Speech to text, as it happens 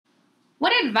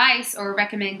What advice or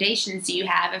recommendations do you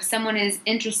have if someone is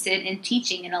interested in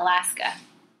teaching in Alaska?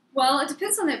 Well, it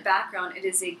depends on their background. It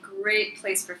is a great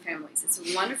place for families. It's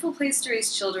a wonderful place to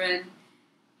raise children,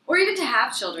 or even to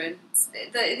have children.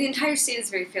 The entire state is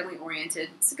very family-oriented.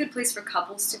 It's a good place for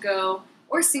couples to go,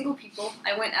 or single people.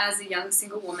 I went as a young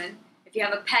single woman. If you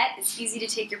have a pet, it's easy to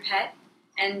take your pet,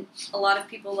 and a lot of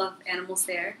people love animals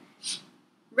there.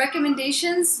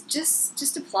 Recommendations,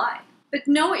 just apply. But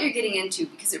know what you're getting into,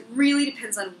 because it really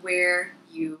depends on where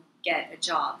you get a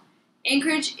job.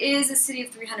 Anchorage is a city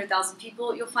of 300,000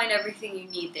 people. You'll find everything you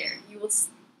need there. You'll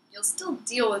still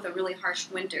deal with a really harsh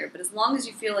winter, but as long as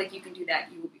you feel like you can do that,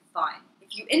 you will be fine.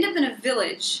 If you end up in a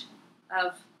village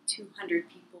of 200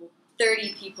 people,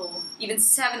 30 people, even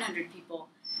 700 people,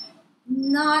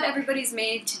 not everybody's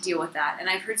made to deal with that. And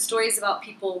I've heard stories about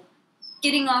people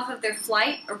getting off of their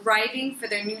flight, arriving for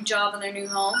their new job and their new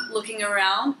home, looking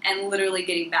around, and literally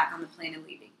getting back on the plane and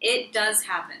leaving. It does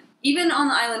happen. Even on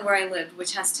the island where I lived,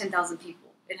 which has 10,000 people,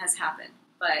 it has happened.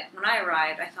 But when I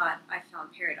arrived, I thought I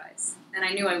found paradise. And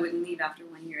I knew I wouldn't leave after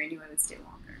 1 year. I knew I would stay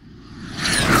longer.